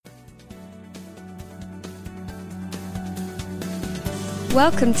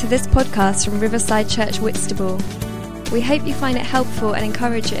Welcome to this podcast from Riverside Church Whitstable. We hope you find it helpful and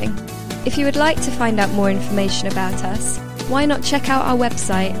encouraging. If you would like to find out more information about us, why not check out our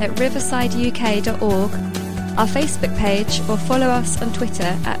website at riversideuk.org, our Facebook page, or follow us on Twitter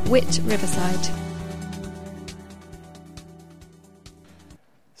at @WhitRiverside.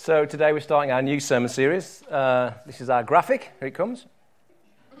 So today we're starting our new sermon series. This is our graphic. Here it comes.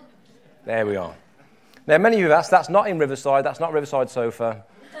 There we are. Now, many of you have asked, that's not in Riverside, that's not Riverside Sofa.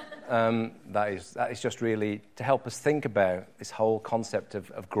 That is just really to help us think about this whole concept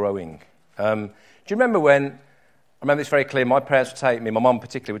of growing. Do you remember when, I remember this very clear, my parents would take me, my mum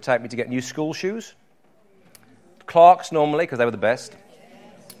particularly, would take me to get new school shoes. Clarks normally, because they were the best.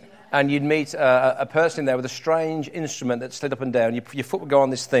 And you'd meet a person in there with a strange instrument that slid up and down. Your foot would go on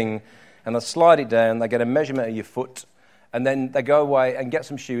this thing, and they'll slide it down, they get a measurement of your foot, and then they go away and get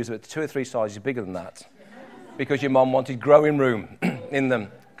some shoes that are 2 or 3 sizes bigger than that, because your mum wanted growing room in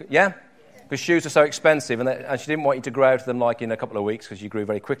them. Yeah? Because shoes are so expensive, and she didn't want you to grow out of them like in a couple of weeks, because you grew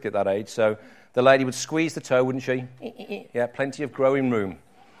very quickly at that age. So the lady would squeeze the toe, wouldn't she? Yeah, plenty of growing room.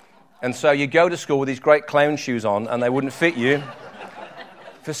 And so you go to school with these great clown shoes on, and they wouldn't fit you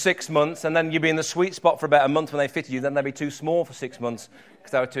for 6 months, and then you'd be in the sweet spot for about a month when they fitted you, then they'd be too small for 6 months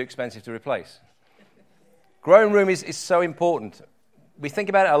because they were too expensive to replace. Growing room is so important. We think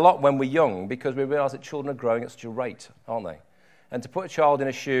about it a lot when we're young because we realise that children are growing at such a rate, aren't they? And to put a child in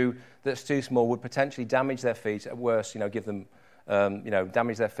a shoe that's too small would potentially damage their feet, at worst, give them,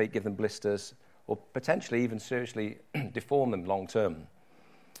 damage their feet, give them blisters, or potentially even seriously deform them long term.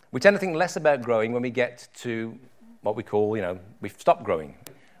 We tend to think less about growing when we get to what we call, we've stopped growing.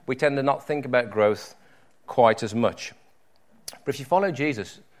 We tend to not think about growth quite as much. But if you follow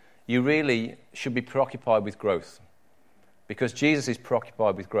Jesus, you really should be preoccupied with growth, because Jesus is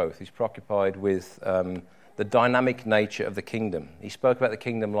preoccupied with growth. He's preoccupied with the dynamic nature of the kingdom. He spoke about the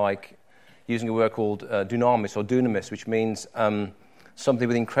kingdom like using a word called dunamis, which means something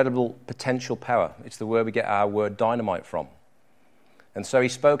with incredible potential power. It's the word we get our word dynamite from. And so he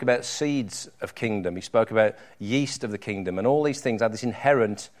spoke about seeds of kingdom. He spoke about yeast of the kingdom. And all these things have this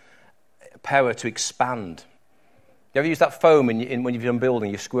inherent power to expand. You ever use that foam when you've done building?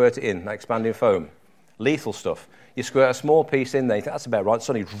 You squirt it in, that expanding foam. Lethal stuff. You squirt a small piece in there, you think that's about right.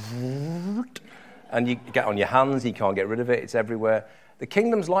 Suddenly, and you get on your hands, you can't get rid of it, it's everywhere. The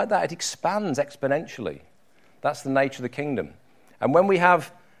kingdom's like that. It expands exponentially. That's the nature of the kingdom. And when we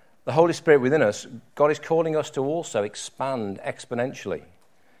have the Holy Spirit within us, God is calling us to also expand exponentially.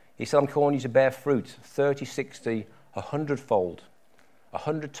 He said, I'm calling you to bear fruit, 30, 60, 100-fold.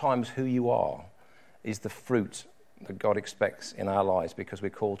 100 times who you are is the fruit that God expects in our lives, because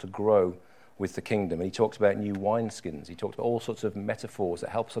we're called to grow with the kingdom. And he talks about new wineskins. He talks about all sorts of metaphors that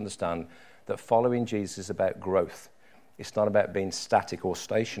help us understand that following Jesus is about growth. It's not about being static or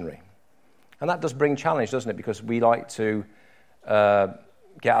stationary. And that does bring challenge, doesn't it? Because we like to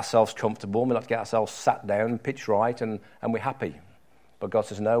get ourselves comfortable, we like to get ourselves sat down, pitch right, and we're happy. But God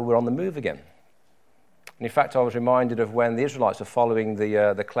says, no, we're on the move again. And in fact, I was reminded of when the Israelites were following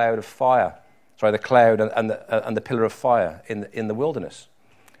the cloud of fire, the cloud and the pillar of fire in the wilderness.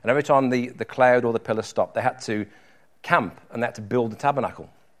 And every time the cloud or the pillar stopped, they had to camp and they had to build the tabernacle,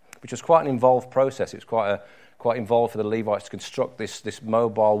 which was quite an involved process. It was quite involved for the Levites to construct this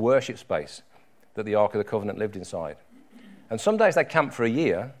mobile worship space that the Ark of the Covenant lived inside. And some days they'd camp for a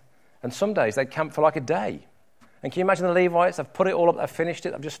year, and some days they'd camp for like a day. And can you imagine the Levites? They've put it all up, they've finished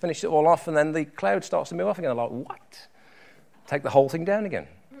it, I've just finished it all off, and then the cloud starts to move off again. They're like, what? Take the whole thing down again.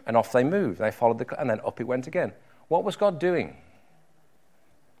 And off they moved. They followed the cloud, and then up it went again. What was God doing?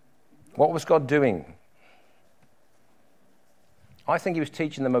 What was God doing? I think he was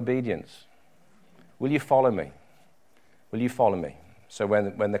teaching them obedience. Will you follow me? Will you follow me? So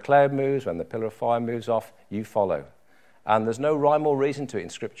when the cloud moves, when the pillar of fire moves off, you follow. And there's no rhyme or reason to it in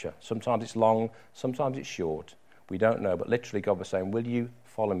Scripture. Sometimes it's long, sometimes it's short. We don't know, but literally God was saying, will you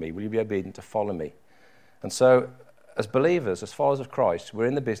follow me? Will you be obedient to follow me? And so, as believers, as followers of Christ, we're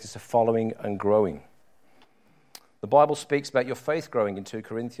in the business of following and growing. The Bible speaks about your faith growing in 2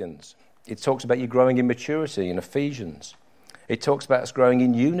 Corinthians. It talks about you growing in maturity in Ephesians. It talks about us growing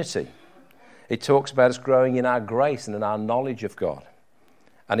in unity. It talks about us growing in our grace and in our knowledge of God.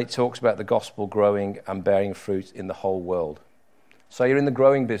 And it talks about the gospel growing and bearing fruit in the whole world. So you're in the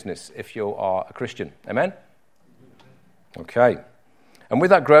growing business if you are a Christian. Amen? Okay. And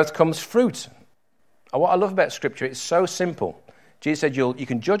with that growth comes fruit. And what I love about Scripture, it's so simple. Jesus said you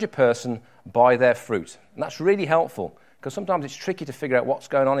can judge a person by their fruit. And that's really helpful, because sometimes it's tricky to figure out what's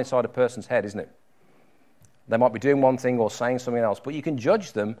going on inside a person's head, isn't it? They might be doing one thing or saying something else, but you can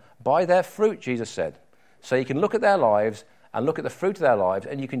judge them by their fruit, Jesus said. So you can look at their lives and look at the fruit of their lives,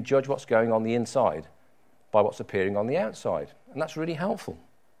 and you can judge what's going on the inside by what's appearing on the outside. And that's really helpful.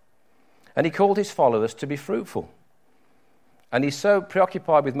 And he called his followers to be fruitful. And he's so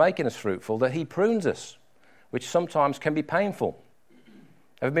preoccupied with making us fruitful that he prunes us, which sometimes can be painful.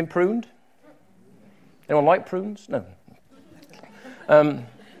 Have you been pruned? Anyone like prunes? No.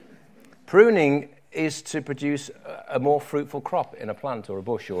 Pruning is to produce a more fruitful crop in a plant or a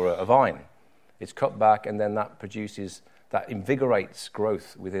bush or a vine. It's cut back, and then that invigorates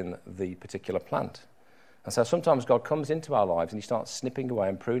growth within the particular plant. And so sometimes God comes into our lives and he starts snipping away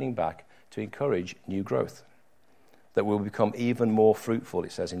and pruning back to encourage new growth that will become even more fruitful,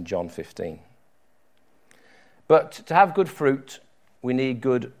 it says in John 15. But to have good fruit, we need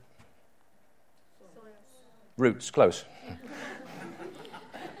good roots. Close.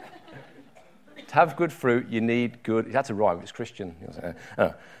 To have good fruit, you need good... That's a rhyme, it's Christian.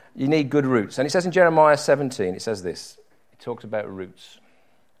 You need good roots. And it says in Jeremiah 17, it says this. It talks about roots.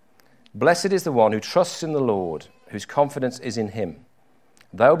 Blessed is the one who trusts in the Lord, whose confidence is in him.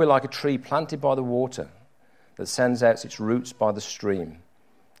 They will be like a tree planted by the water that sends out its roots by the stream.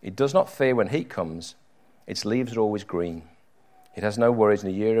 It does not fear when heat comes. Its leaves are always green. It has no worries in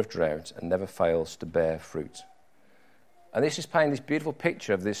a year of drought and never fails to bear fruit. And this is painting this beautiful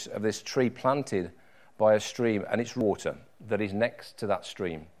picture of this tree planted by a stream and its water that is next to that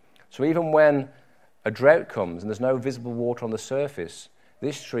stream. So even when a drought comes and there's no visible water on the surface,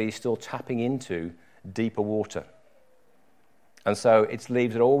 this tree is still tapping into deeper water. And so its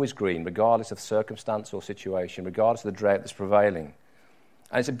leaves are always green, regardless of circumstance or situation, regardless of the drought that's prevailing.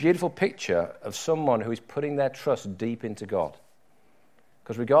 And it's a beautiful picture of someone who is putting their trust deep into God.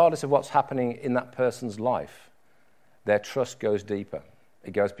 Because regardless of what's happening in that person's life, their trust goes deeper.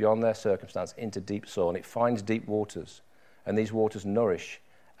 It goes beyond their circumstance into deep soil, and it finds deep waters. And these waters nourish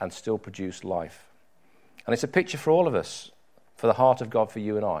and still produce life. And it's a picture for all of us, for the heart of God, for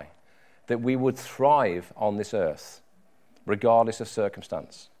you and I, that we would thrive on this earth, regardless of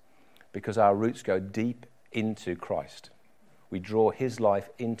circumstance, because our roots go deep into Christ. We draw his life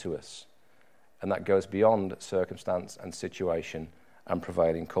into us, and that goes beyond circumstance and situation and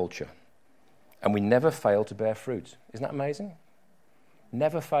prevailing culture. And we never fail to bear fruit. Isn't that amazing?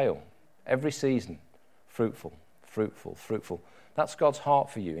 Never fail. Every season, fruitful, fruitful, fruitful. That's God's heart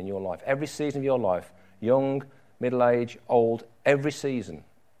for you in your life. Every season of your life, young, middle-aged, old, every season,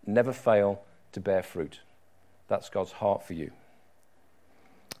 never fail to bear fruit. That's God's heart for you.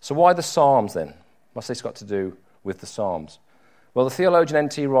 So why the Psalms then? What's this got to do with the Psalms? Well, the theologian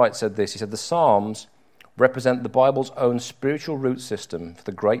N.T. Wright said this. He said, the Psalms represent the Bible's own spiritual root system for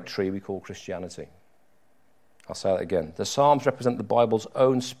the great tree we call Christianity. I'll say that again. The Psalms represent the Bible's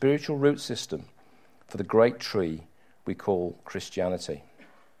own spiritual root system for the great tree we call Christianity.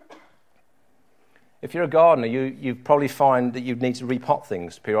 If you're a gardener, you probably find that you need to repot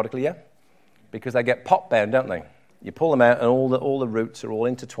things periodically, yeah? Because they get pot-bound, don't they? You pull them out and all the roots are all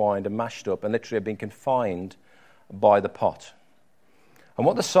intertwined and mashed up and literally have been confined by the pot. And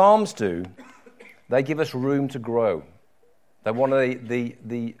what the Psalms do, they give us room to grow. They're one of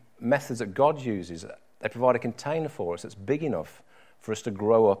the methods that God uses. They provide a container for us that's big enough for us to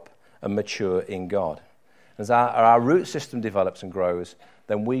grow up and mature in God. As our root system develops and grows,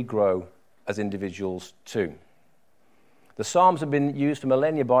 then we grow as individuals too. The Psalms have been used for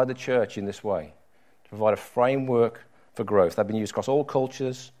millennia by the church in this way, to provide a framework for growth. They've been used across all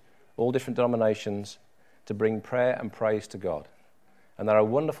cultures, all different denominations, to bring prayer and praise to God. And they're a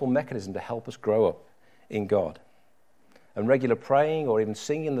wonderful mechanism to help us grow up in God. And regular praying or even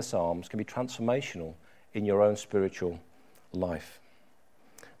singing the Psalms can be transformational in your own spiritual life.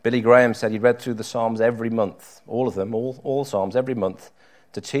 Billy Graham said he read through the Psalms every month, all of them, all Psalms every month,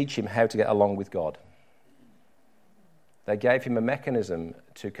 to teach him how to get along with God. They gave him a mechanism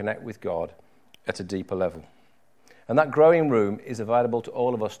to connect with God at a deeper level. And that growing room is available to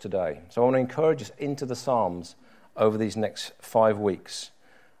all of us today. So I want to encourage us into the Psalms over these next 5 weeks.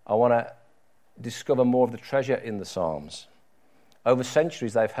 I want to discover more of the treasure in the Psalms. Over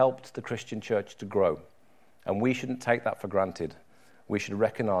centuries, they've helped the Christian church to grow. And we shouldn't take that for granted. We should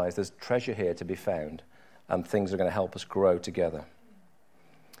recognize there's treasure here to be found, and things are going to help us grow together.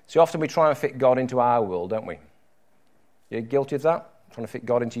 So often we try and fit God into our world, don't we? You're guilty of that? Trying to fit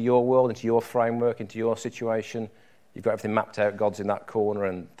God into your world, into your framework, into your situation. You've got everything mapped out. God's in that corner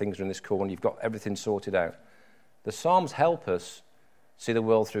and things are in this corner. You've got everything sorted out. The Psalms help us see the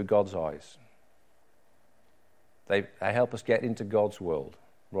world through God's eyes. They help us get into God's world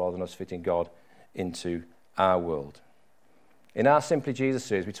rather than us fitting God into our world. In our Simply Jesus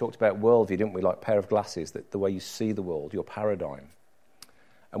series, we talked about worldview, didn't we? Like a pair of glasses, the way you see the world, your paradigm.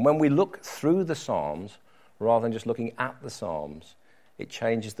 And when we look through the Psalms, rather than just looking at the Psalms, it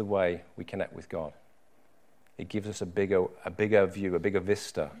changes the way we connect with God. It gives us a bigger view, a bigger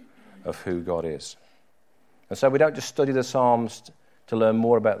vista of who God is. And so we don't just study the Psalms to learn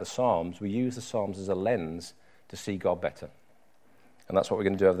more about the Psalms. We use the Psalms as a lens to see God better. And that's what we're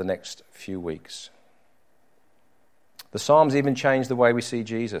going to do over the next few weeks. The Psalms even change the way we see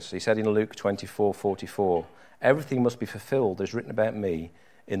Jesus. He said in Luke 24:44, everything must be fulfilled that is written about me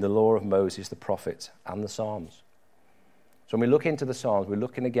in the law of Moses, the prophets, and the Psalms. So when we look into the Psalms, we're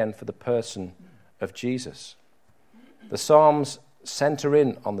looking again for the person of Jesus. The Psalms center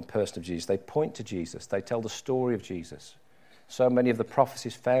in on the person of Jesus. They point to Jesus. They tell the story of Jesus. So many of the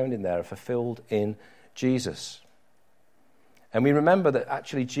prophecies found in there are fulfilled in Jesus. And we remember that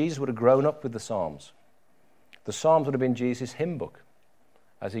actually Jesus would have grown up with the Psalms. The Psalms would have been Jesus' hymn book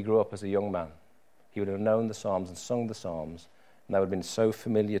as he grew up as a young man. He would have known the Psalms and sung the Psalms, and they would have been so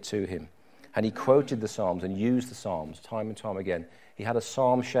familiar to him. And he quoted the Psalms and used the Psalms time and time again. He had a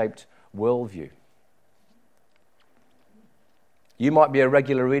psalm-shaped worldview. You might be a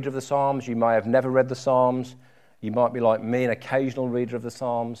regular reader of the Psalms. You may have never read the Psalms. You might be like me, an occasional reader of the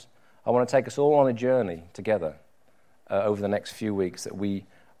Psalms. I want to take us all on a journey together over the next few weeks, that we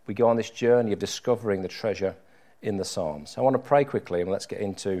go on this journey of discovering the treasure in the Psalms. I want to pray quickly, and let's get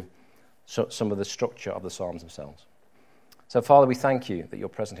into some of the structure of the Psalms themselves. So, Father, we thank you that you're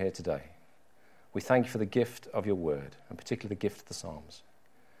present here today. We thank you for the gift of your word, and particularly the gift of the Psalms.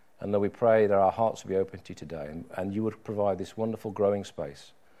 And Lord, we pray that our hearts will be open to you today, and you would provide this wonderful growing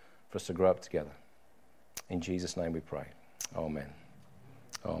space for us to grow up together. In Jesus' name we pray. Amen.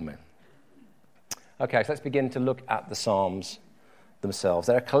 Amen. Okay, so let's begin to look at the Psalms themselves.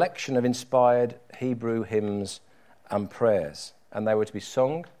 They're a collection of inspired Hebrew hymns and prayers, and they were to be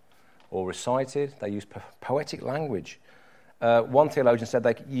sung or recited. They use poetic language. One theologian said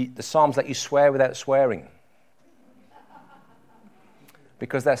the Psalms let you swear without swearing,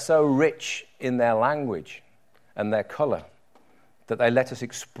 because they're so rich in their language and their colour that they let us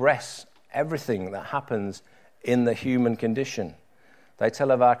express everything that happens in the human condition. They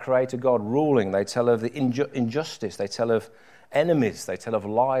tell of our Creator God ruling. They tell of the injustice. They tell of enemies. They tell of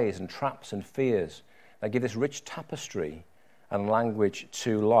lies and traps and fears. They give this rich tapestry and language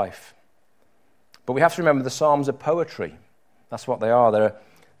to life. But we have to remember the Psalms are poetry. That's what they are.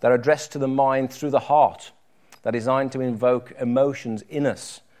 They're addressed to the mind through the heart. They're designed to invoke emotions in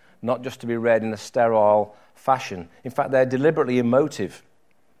us, not just to be read in a sterile fashion. In fact, they're deliberately emotive.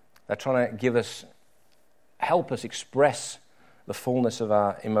 They're trying to help us express the fullness of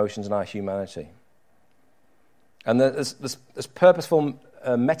our emotions and our humanity. And there's purposeful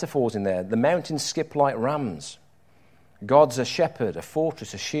metaphors in there. The mountains skip like rams. God's a shepherd, a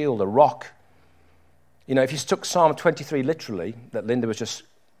fortress, a shield, a rock. You know, if you took Psalm 23 literally, that Linda was just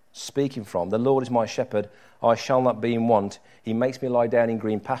speaking from, the Lord is my shepherd, I shall not be in want. He makes me lie down in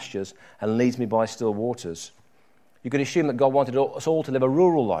green pastures and leads me by still waters. You could assume that God wanted us all to live a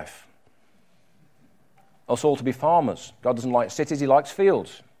rural life, us all to be farmers. God doesn't like cities, he likes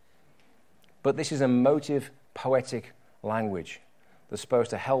fields. But this is emotive, poetic language that's supposed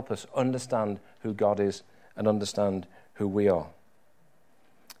to help us understand who God is and understand who we are.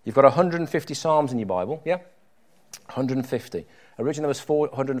 You've got 150 Psalms in your Bible, yeah? 150. Originally there was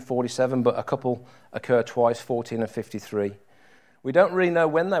 447, but a couple occur twice, 14 and 53. We don't really know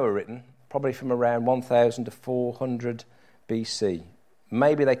when they were written, probably from around 1000 to 400 BC.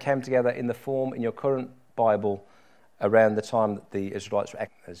 Maybe they came together in the form in your current Bible around the time that the Israelites were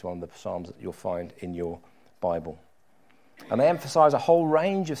exiled. Is one of the Psalms that you'll find in your Bible. And they emphasize a whole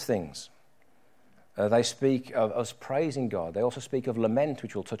range of things. They speak of us praising God. They also speak of lament,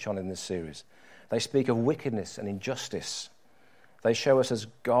 which we'll touch on in this series. They speak of wickedness and injustice. They show us as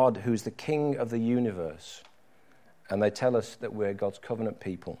God who's the King of the universe. And they tell us that we're God's covenant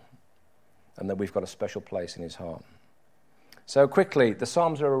people and that we've got a special place in his heart. So quickly, the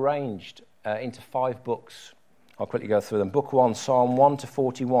Psalms are arranged into 5 books. I'll quickly go through them. Book 1, Psalm 1 to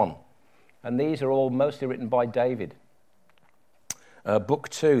 41. And these are all mostly written by David. Book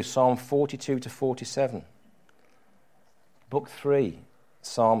 2, Psalm 42 to 47. Book 3,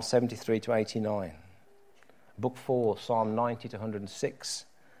 Psalm 73 to 89. Book 4, Psalm 90 to 106.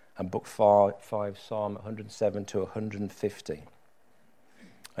 And Book 5, Psalm 107 to 150.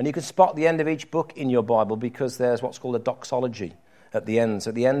 And you can spot the end of each book in your Bible because there's what's called a doxology at the end. So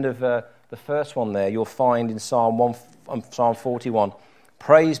at the end of the first one there, you'll find in Psalm 41,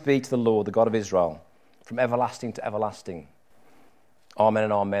 praise be to the Lord, the God of Israel, from everlasting to everlasting. Amen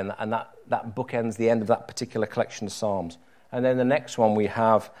and amen. And that book ends the end of that particular collection of Psalms. And then the next one we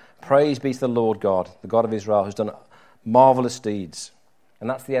have, praise be to the Lord God, the God of Israel, who's done marvelous deeds. And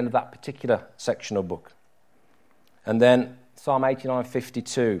that's the end of that particular section of book. And then Psalm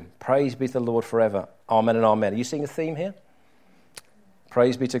 89:52, praise be to the Lord forever. Amen and amen. Are you seeing a theme here?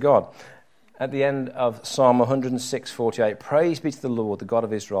 Praise be to God. At the end of Psalm 106:48, praise be to the Lord, the God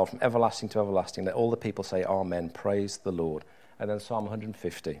of Israel, from everlasting to everlasting. Let all the people say amen, praise the Lord. And then Psalm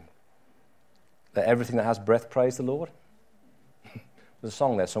 150, let everything that has breath praise the Lord. There's a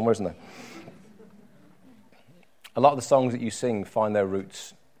song there somewhere, isn't there? A lot of the songs that you sing find their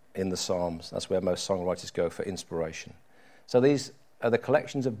roots in the Psalms. That's where most songwriters go for inspiration. So these are the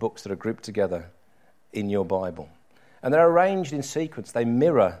collections of books that are grouped together in your Bible. And they're arranged in sequence. They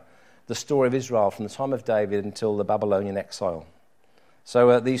mirror the story of Israel from the time of David until the Babylonian exile.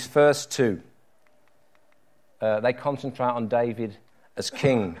 So these first two, they concentrate on David as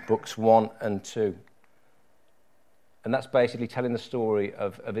king, books 1 and 2. And that's basically telling the story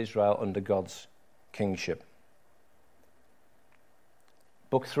of Israel under God's kingship.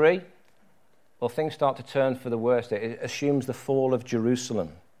 Book 3, well, things start to turn for the worst. It assumes the fall of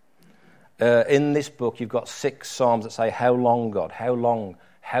Jerusalem. In this book, you've got 6 psalms that say, how long, God? How long?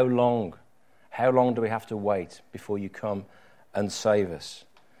 How long? How long do we have to wait before you come and save us?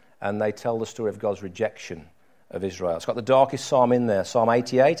 And they tell the story of God's rejection of Israel. It's got the darkest psalm in there, Psalm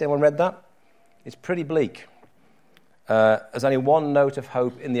 88. Anyone read that? It's pretty bleak. There's only one note of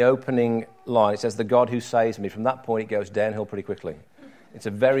hope in the opening line. It says, the God who saves me. From that point, it goes downhill pretty quickly. It's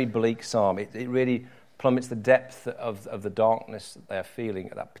a very bleak psalm. It really plummets the depth of the darkness that they are feeling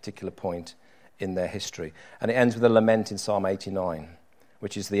at that particular point in their history. And it ends with a lament in Psalm 89,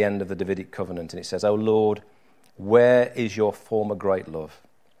 which is the end of the Davidic covenant. And it says, O Lord, where is your former great love,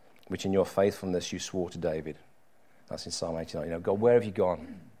 which in your faithfulness you swore to David? That's in Psalm 89. You know, God, where have you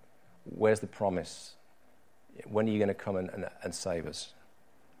gone? Where's the promise? When are you going to come and save us?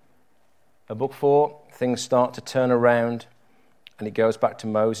 At book 4, things start to turn around. And it goes back to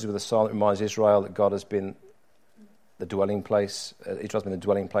Moses with a psalm that reminds Israel that God has been the dwelling place. Israel's been the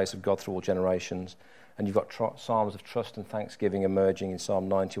dwelling place of God through all generations. And you've got psalms of trust and thanksgiving emerging in Psalm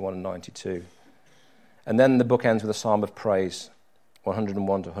 91 and 92. And then the book ends with a psalm of praise,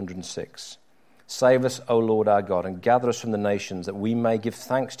 101 to 106. Save us, O Lord our God, and gather us from the nations, that we may give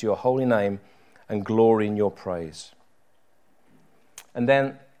thanks to your holy name and glory in your praise. And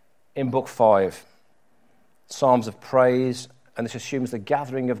then in book 5, psalms of praise. And this assumes the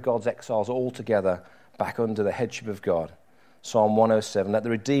gathering of God's exiles all together back under the headship of God. Psalm 107, let the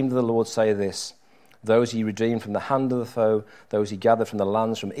redeemed of the Lord say this, those he redeemed from the hand of the foe, those he gathered from the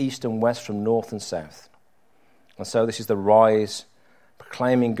lands from east and west, from north and south. And so this is the rise,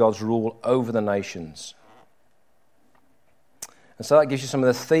 proclaiming God's rule over the nations. And so that gives you some of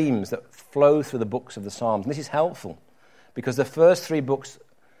the themes that flow through the books of the Psalms. And this is helpful, because the first 3 books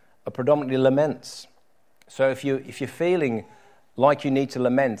are predominantly laments. So if you're feeling like you need to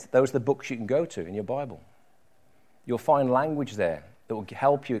lament, those are the books you can go to in your Bible. You'll find language there that will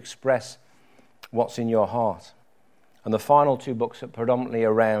help you express what's in your heart. And the final 2 books are predominantly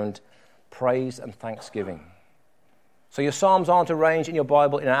around praise and thanksgiving. So your Psalms aren't arranged in your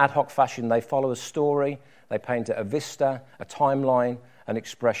Bible in an ad hoc fashion. They follow a story, they paint a vista, a timeline, an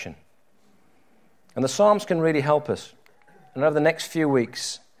expression. And the Psalms can really help us. And over the next few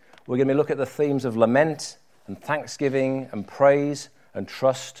weeks, we're going to look at the themes of lament and thanksgiving and praise and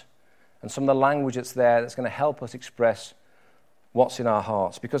trust, and some of the language that's there that's going to help us express what's in our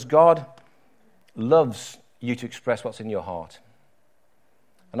hearts. Because God loves you to express what's in your heart.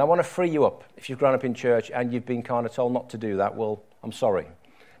 And I want to free you up. If you've grown up in church and you've been kind of told not to do that, well, I'm sorry.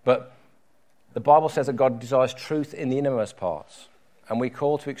 But the Bible says that God desires truth in the innermost parts, and we're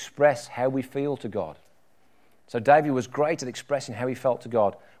called to express how we feel to God. So David was great at expressing how he felt to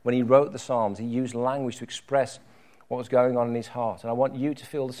God. When he wrote the Psalms, he used language to express what was going on in his heart. And I want you to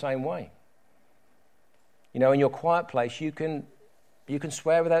feel the same way. You know, in your quiet place, you can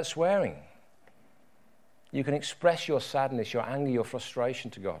swear without swearing. You can express your sadness, your anger, your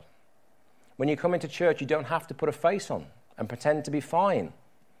frustration to God. When you come into church, you don't have to put a face on and pretend to be fine.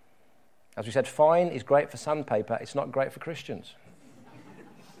 As we said, fine is great for sandpaper. It's not great for Christians.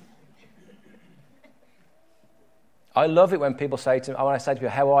 I love it when people say to me, when I say to people,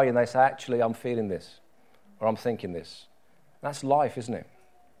 how are you? And they say, actually, I'm feeling this, or I'm thinking this. That's life, isn't it?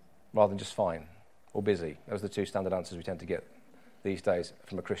 Rather than just fine or busy. Those are the 2 standard answers we tend to get these days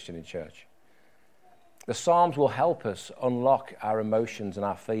from a Christian in church. The Psalms will help us unlock our emotions and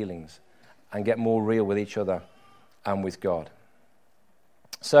our feelings and get more real with each other and with God.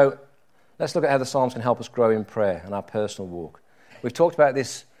 So let's look at how the Psalms can help us grow in prayer and our personal walk. We've talked about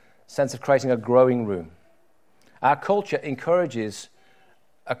this sense of creating a growing room. Our culture encourages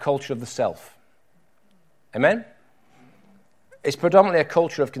a culture of the self. Amen? It's predominantly a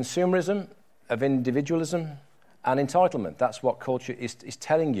culture of consumerism, of individualism, and entitlement. That's what culture is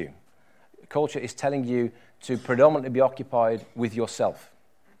telling you. Culture is telling you to predominantly be occupied with yourself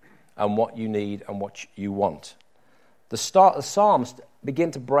and what you need and what you want. The Psalms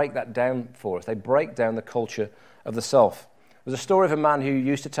begin to break that down for us. They break down the culture of the self. There's a story of a man who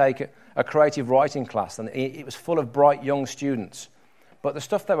used to take a creative writing class, and it was full of bright young students. But the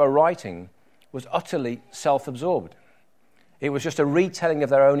stuff they were writing was utterly self-absorbed. It was just a retelling of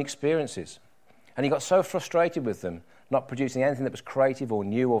their own experiences. And he got so frustrated with them, not producing anything that was creative or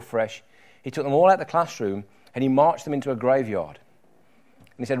new or fresh, he took them all out of the classroom and he marched them into a graveyard.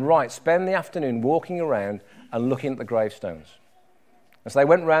 And he said, right, spend the afternoon walking around and looking at the gravestones. And so they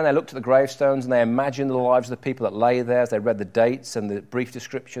went around, they looked at the gravestones, and they imagined the lives of the people that lay there as they read the dates and the brief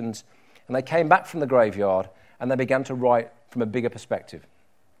descriptions. And they came back from the graveyard and they began to write from a bigger perspective,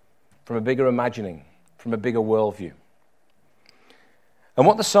 from a bigger imagining, from a bigger worldview. And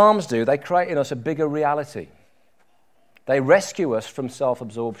what the Psalms do, they create in us a bigger reality. They rescue us from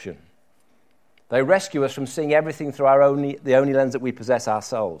self-absorption. They rescue us from seeing everything through the only lens that we possess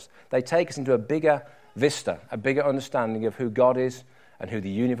ourselves. They take us into a bigger vista, a bigger understanding of who God is and who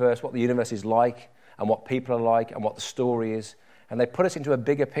what the universe is like, and what people are like, and what the story is. And they put us into a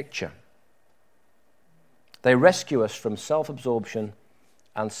bigger picture. They rescue us from self-absorption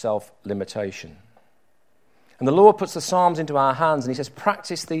and self-limitation. And the Lord puts the Psalms into our hands, and he says,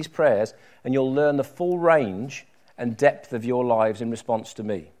 practice these prayers, and you'll learn the full range and depth of your lives in response to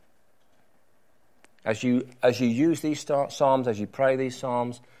me. As you use these Psalms, as you pray these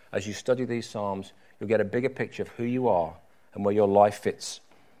Psalms, as you study these Psalms, you'll get a bigger picture of who you are and where your life fits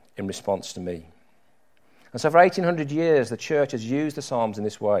in response to me. And so for 1,800 years, the church has used the Psalms in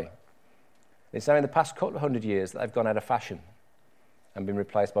this way. It's only in the past couple of hundred years that they've gone out of fashion and been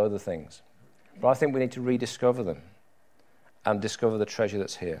replaced by other things. But I think we need to rediscover them and discover the treasure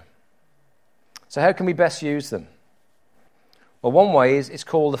that's here. So how can we best use them? Well, one way is it's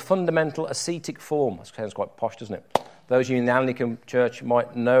called the fundamental ascetic form. That sounds quite posh, doesn't it? Those of you in the Anglican Church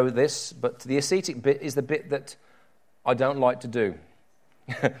might know this, but the ascetic bit is the bit that I don't like to do.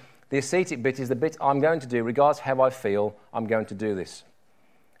 The ascetic bit is the bit I'm going to do, regardless of how I feel, I'm going to do this.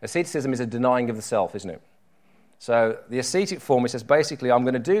 Asceticism is a denying of the self, isn't it? So the ascetic form, it says basically, I'm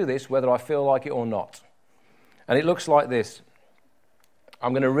going to do this whether I feel like it or not. And it looks like this.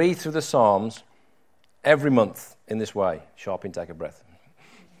 I'm going to read through the Psalms every month in this way. Sharp intake of breath.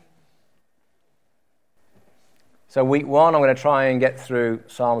 So week 1, I'm going to try and get through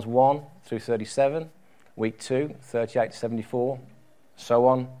Psalms 1 through 37. Week 2, 38 to 74. So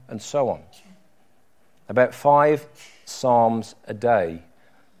on and so on. About 5 Psalms a day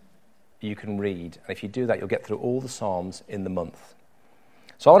you can read. And if you do that, you'll get through all the Psalms in the month.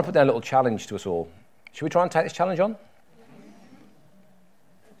 So I want to put down a little challenge to us all. Should we try and take this challenge on?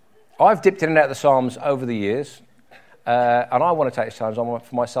 I've dipped in and out of the Psalms over the years, and I want to take this challenge on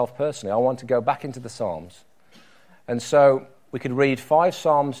for myself personally. I want to go back into the Psalms. And so we could read 5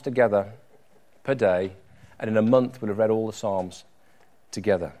 Psalms together per day, and in a month we'll have read all the Psalms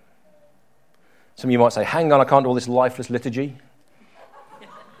together. Some of you might say, hang on, I can't do all this lifeless liturgy.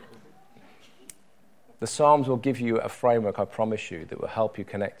 The Psalms will give you a framework, I promise you, that will help you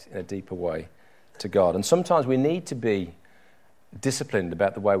connect in a deeper way to God. And sometimes we need to be disciplined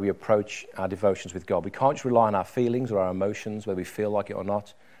about the way we approach our devotions with God. We can't just rely on our feelings or our emotions, whether we feel like it or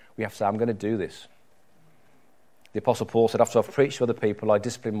not. We have to say, I'm going to do this. The Apostle Paul said, after I've preached to other people, I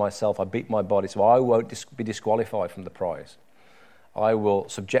discipline myself, I beat my body, so I won't be disqualified from the prize. I will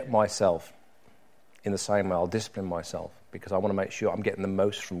subject myself in the same way. I'll discipline myself because I want to make sure I'm getting the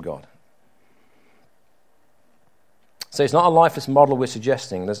most from God. So it's not a lifeless model we're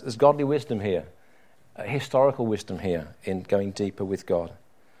suggesting. There's godly wisdom here, historical wisdom here in going deeper with God.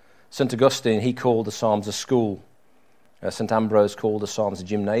 St. Augustine, he called the Psalms a school. St. Ambrose called the Psalms a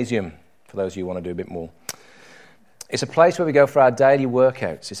gymnasium, for those of you who want to do a bit more. It's a place where we go for our daily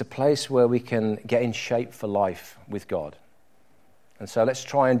workouts. It's a place where we can get in shape for life with God. And so let's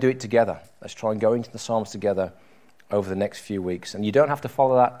try and do it together. Let's try and go into the Psalms together over the next few weeks. And you don't have to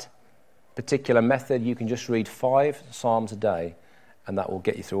follow that particular method. You can just read 5 Psalms a day, and that will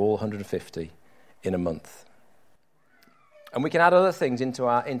get you through all 150 in a month. And we can add other things into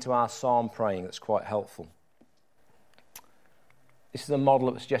our psalm praying that's quite helpful. This is a model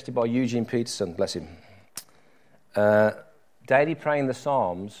that was suggested by Eugene Peterson, bless him. Daily praying the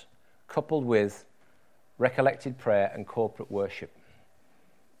Psalms coupled with recollected prayer and corporate worship.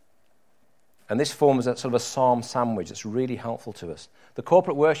 And this forms a sort of a psalm sandwich that's really helpful to us. The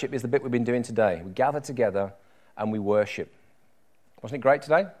corporate worship is the bit we've been doing today. We gather together and we worship. Wasn't it great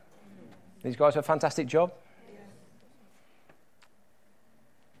today? These guys do a fantastic job.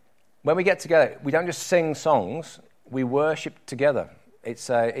 When we get together, we don't just sing songs, we worship together. It's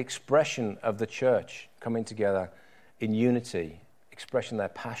an expression of the church coming together in unity, expressing their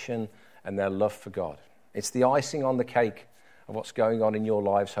passion and their love for God. It's the icing on the cake of what's going on in your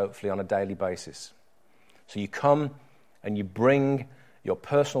lives, hopefully, on a daily basis. So you come and you bring your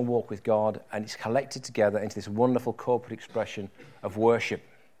personal walk with God, and it's collected together into this wonderful corporate expression of worship.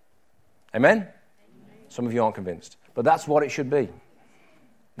 Amen? Amen? Some of you aren't convinced, but that's what it should be.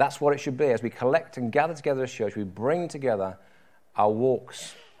 That's what it should be. As we collect and gather together as church, we bring together our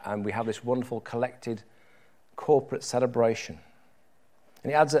walks, and we have this wonderful collected corporate celebration.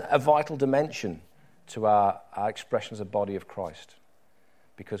 And it adds a vital dimension to our expression as a body of Christ,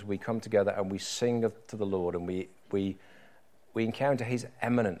 because we come together and we sing to the Lord, and we encounter his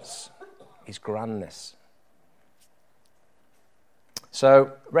eminence, his grandness.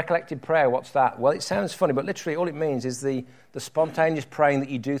 So, recollected prayer, what's that? Well, it sounds funny, but literally all it means is the spontaneous praying that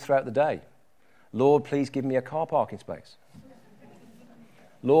you do throughout the day. Lord, please give me a car parking space.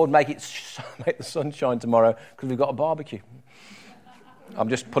 Lord, make the sun shine tomorrow because we've got a barbecue. I'm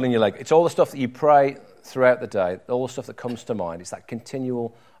just pulling your leg. It's all the stuff that you pray throughout the day, all the stuff that comes to mind. It's that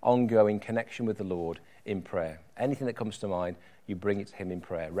continual, ongoing connection with the Lord in prayer. Anything that comes to mind, you bring it to him in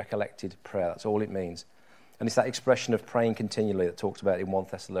prayer. Recollected prayer, that's all it means. And it's that expression of praying continually that talks about in 1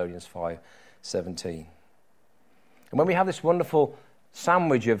 Thessalonians 5:17. And when we have this wonderful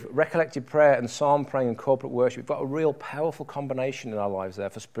sandwich of recollected prayer and psalm praying and corporate worship, we've got a real powerful combination in our lives there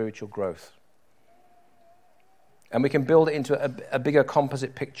for spiritual growth. And we can build it into a bigger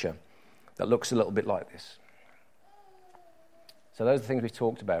composite picture that looks a little bit like this. So those are the things we've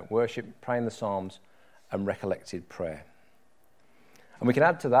talked about: worship, praying the psalms, and recollected prayer. And we can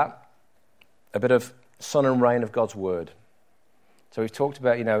add to that a bit of sun and rain of God's word. So we've talked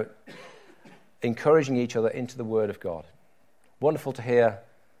about, encouraging each other into the word of God. Wonderful to hear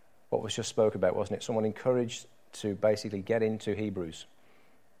what was just spoke about, wasn't it? Someone encouraged to basically get into Hebrews.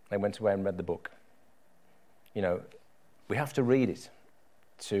 They went away and read the book. We have to read it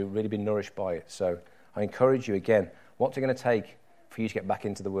to really be nourished by it. So I encourage you again, what's it going to take for you to get back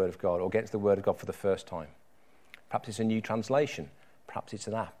into the Word of God, or get into the Word of God for the first time? Perhaps it's a new translation. Perhaps it's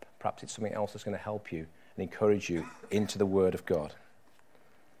an app. Perhaps it's something else that's going to help you and encourage you into the Word of God.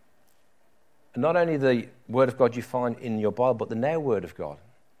 And not only the Word of God you find in your Bible, but the Now Word of God.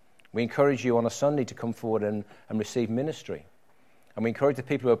 We encourage you on a Sunday to come forward and receive ministry. And we encourage the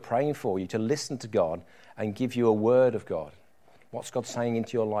people who are praying for you to listen to God and give you a word of God. What's God saying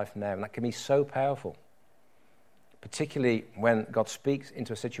into your life now? And that can be so powerful, particularly when God speaks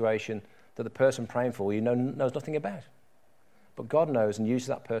into a situation that the person praying for you knows nothing about. But God knows and uses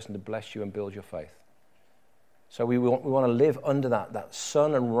that person to bless you and build your faith. So we want to live under that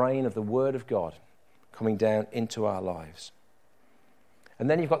sun and rain of the Word of God coming down into our lives. And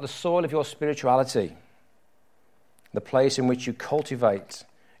then you've got the soil of your spirituality, the place in which you cultivate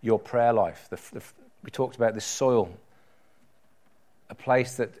your prayer life. We talked about this soil, a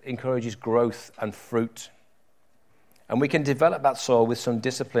place that encourages growth and fruit. And we can develop that soil with some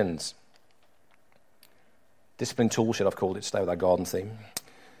disciplines. Discipline toolshed, I've called it, stay with our garden theme.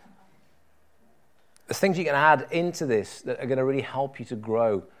 There's things you can add into this that are going to really help you to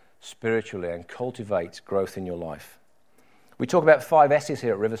grow spiritually and cultivate growth in your life. We talk about 5 S's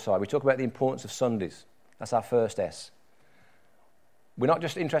here at Riverside. We talk about the importance of Sundays. That's our first S. We're not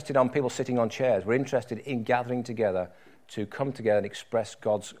just interested on people sitting on chairs. We're interested in gathering together to come together and express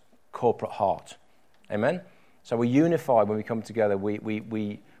God's corporate heart. Amen? So we unify when we come together.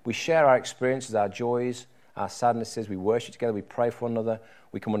 We share our experiences, our joys, our sadnesses. We worship together. We pray for one another.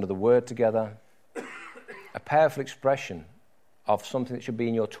 We come under the Word together. A powerful expression of something that should be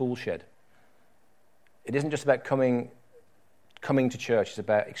in your tool shed. It isn't just about coming to church. It's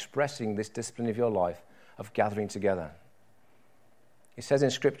about expressing this discipline of your life of gathering together. It says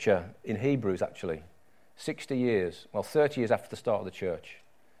in Scripture, in Hebrews actually, 30 years after the start of the church,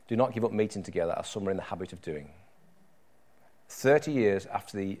 do not give up meeting together as some are in the habit of doing. 30 years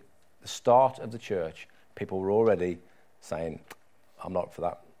after the start of the church, people were already saying, I'm not up for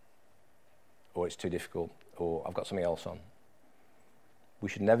that, or it's too difficult, or I've got something else on. We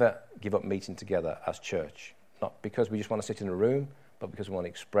should never give up meeting together as church, not because we just want to sit in a room, but because we want to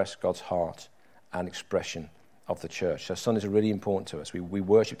express God's heart and expression of the church. So Sundays are really important to us. We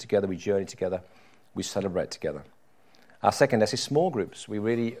worship together, we journey together, we celebrate together. Our second S is small groups. We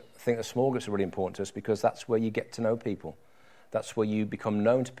really think that small groups are really important to us because that's where you get to know people. That's where you become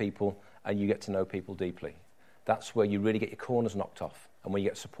known to people and you get to know people deeply. That's where you really get your corners knocked off and where you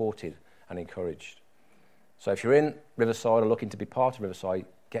get supported and encouraged. So if you're in Riverside or looking to be part of Riverside,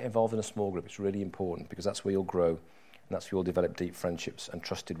 get involved in a small group. It's really important because that's where you'll grow And that's where you'll develop deep friendships and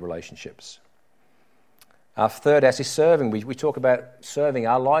trusted relationships. Our third S is serving. We talk about serving.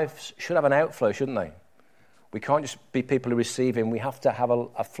 Our lives should have an outflow, shouldn't they? We can't just be people who receive him. We have to have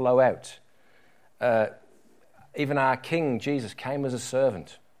a flow out. Even our King, Jesus, came as a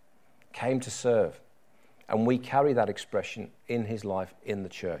servant, came to serve. And we carry that expression in his life in the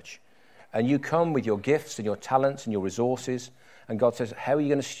church. And you come with your gifts and your talents and your resources, and God says, how are you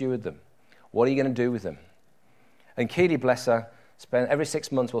going to steward them? What are you going to do with them? And Keely, bless her, every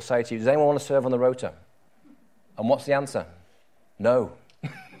 6 months will say to you, does anyone want to serve on the rota? And what's the answer? No.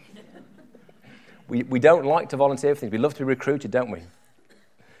 We don't like to volunteer for things. We love to be recruited, don't we?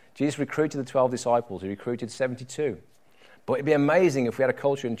 Jesus recruited the 12 disciples. He recruited 72. But it'd be amazing if we had a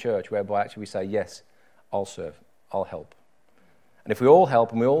culture in church whereby actually we say, yes, I'll serve, I'll help. And if we all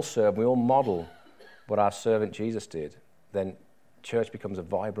help and we all serve, and we all model what our servant Jesus did, then church becomes a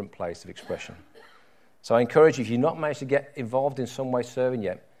vibrant place of expression. So I encourage you, if you've not managed to get involved in some way serving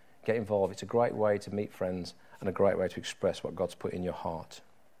yet, get involved. It's a great way to meet friends and a great way to express what God's put in your heart.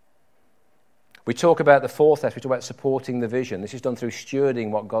 We talk about the fourth S, we talk about supporting the vision. This is done through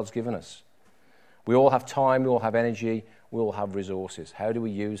stewarding what God's given us. We all have time, we all have energy, we all have resources. How do we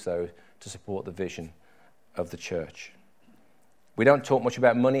use those to support the vision of the church? We don't talk much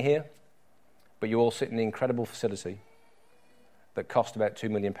about money here, but you all sit in an incredible facility that cost about £2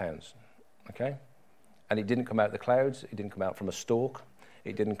 million, okay? And it didn't come out of the clouds, it didn't come out from a stalk,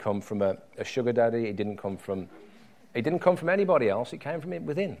 it didn't come from a sugar daddy, it didn't come from anybody else, it came from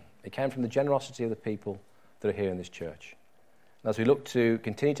within. It came from the generosity of the people that are here in this church. And as we look to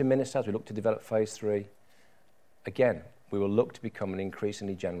continue to minister, as we look to develop phase 3, again, we will look to become an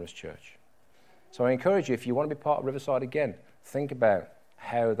increasingly generous church. So I encourage you, if you want to be part of Riverside again, think about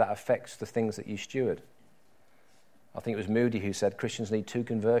how that affects the things that you steward. I think it was Moody who said Christians need 2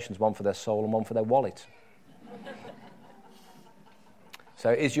 conversions, one for their soul and one for their wallet. So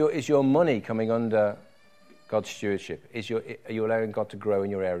is your money coming under God's stewardship? Are you allowing God to grow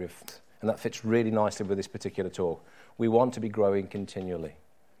in your area? And that fits really nicely with this particular talk. We want to be growing continually.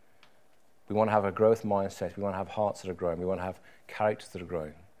 We want to have a growth mindset. We want to have hearts that are growing. We want to have characters that are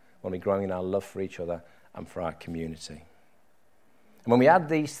growing. We want to be growing in our love for each other and for our community. And when we add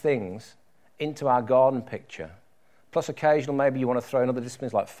these things into our garden picture, plus occasional maybe you want to throw in other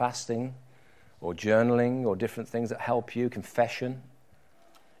disciplines like fasting or journaling or different things that help you, confession,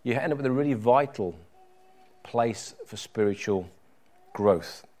 you end up with a really vital place for spiritual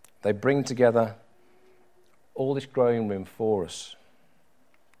growth. They bring together all this growing room for us.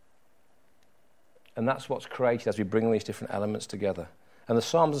 And that's what's created as we bring these different elements together. And the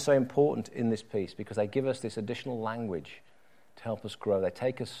Psalms are so important in this piece because they give us this additional language to help us grow. They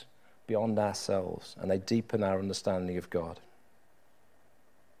take us beyond ourselves and they deepen our understanding of God.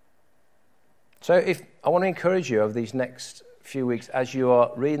 So I want to encourage you over these next few weeks as you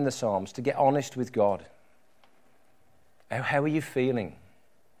are reading the Psalms to get honest with God. How are you feeling?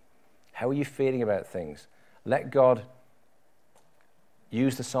 How are you feeling about things? Let God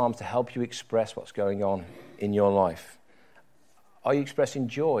use the Psalms to help you express what's going on in your life. Are you expressing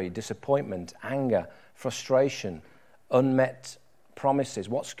joy, disappointment, anger, frustration, unmet promises?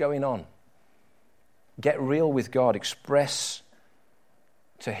 What's going on? Get real with God. Express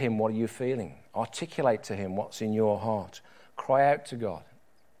to him what are you feeling. Articulate to him what's in your heart. Cry out to God.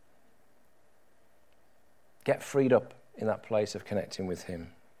 Get freed up in that place of connecting with him.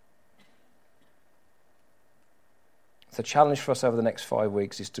 The challenge for us over the next 5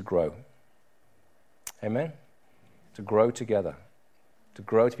 weeks is to grow. Amen? To grow together. To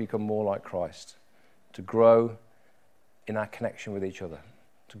grow to become more like Christ. To grow in our connection with each other.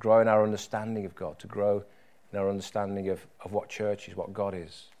 To grow in our understanding of God. To grow in our understanding of what church is, what God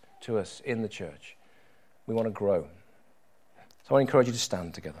is to us in the church. We want to grow. So I want to encourage you to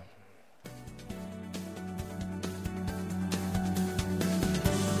stand together.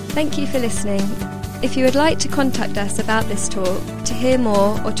 Thank you for listening. If you would like to contact us about this talk, to hear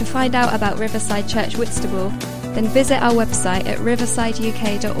more or to find out about Riverside Church Whitstable, then visit our website at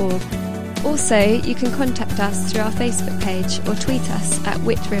riversideuk.org. Also, you can contact us through our Facebook page or tweet us at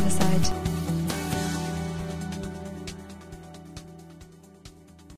 @WhitRiverside.